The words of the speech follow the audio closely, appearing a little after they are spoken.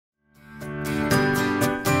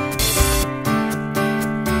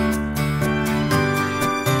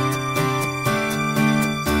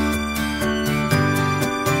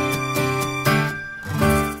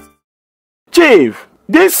Chief,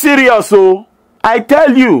 this serious oh. I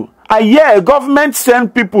tell you, I hear government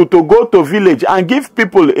send people to go to village and give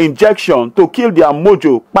people injection to kill their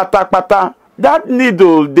mojo, pata pata. That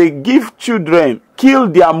needle they give children kill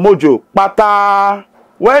their mojo, pata.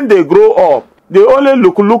 When they grow up, they only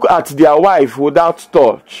look at their wife without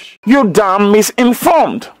touch. You damn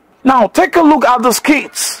misinformed. Now take a look at the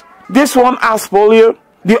skits. This one has polio,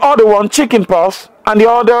 the other one chickenpox, and the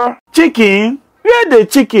other chicken. Where the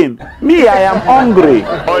chicken? Me, I am hungry.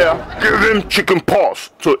 Oh yeah, give him chickenpox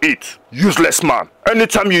to eat. Useless man.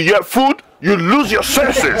 Anytime you hear food, you lose your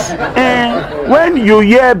senses. When you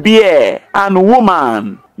hear beer and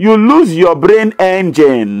woman, you lose your brain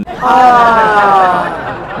engine.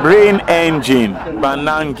 Brain engine,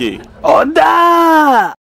 banange.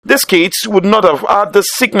 Oda! These kids would not have had the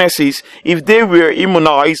sicknesses if they were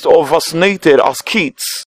immunized or vaccinated as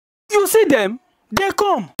kids. You see them? They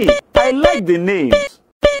come. I like the names.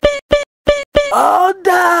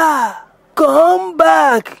 Oda! Come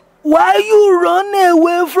back. Why you run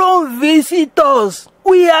away from visitors?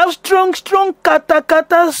 We have strong Kata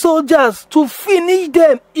Kata soldiers to finish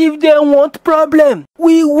them if they want problem.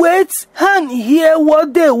 We wait and hear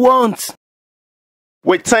what they want.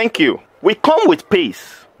 We thank you. We come with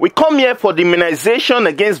peace. We come here for the immunization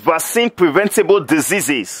against vaccine-preventable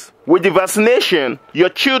diseases. With the vaccination, your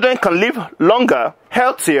children can live longer,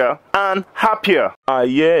 healthier, and happier.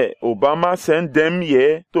 Yeah, Obama sent them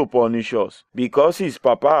here to punish us because his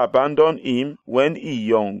papa abandoned him when he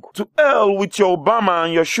young. To hell with your Obama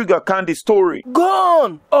and your sugar candy story. Go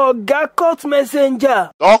on, Oga Court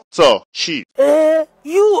Messenger. Doctor, Chief.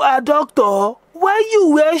 You are doctor? Why you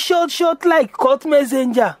wear short like Court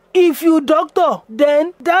Messenger? If you doctor,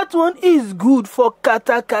 then that one is good for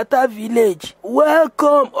Kata Kata Village.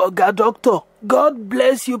 Welcome, Oga Doctor. God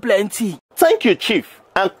bless you plenty. Thank you, Chief,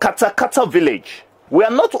 and Kata Kata Village. We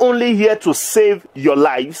are not only here to save your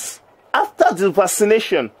lives. After the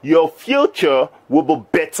vaccination, your future will be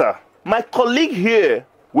better. My colleague here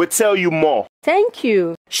will tell you more. Thank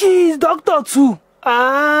you. She is doctor too.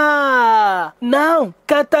 Now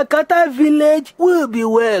Kata Kata Village will be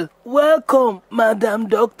well. Welcome, Madam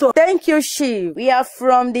Doctor. Thank you, Chief. We are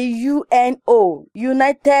from the UNO,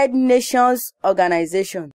 United Nations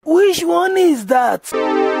Organization. Which one is that?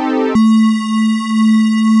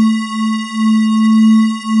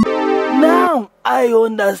 Now I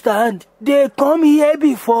understand. They come here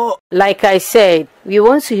before. Like I said, we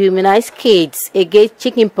want to immunize kids against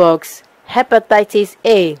chickenpox, hepatitis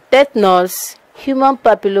A, tetanus, human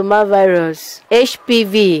papillomavirus,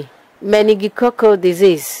 HPV, meningococcal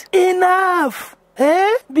disease. Enough!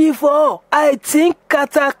 Before, I think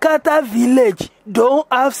Kata Kata Village don't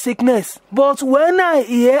have sickness. But when I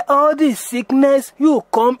hear all this sickness you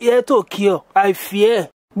come here to cure, I fear.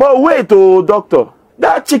 But wait, oh doctor,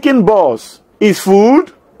 that chicken boss is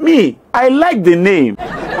food? Me, I like the name.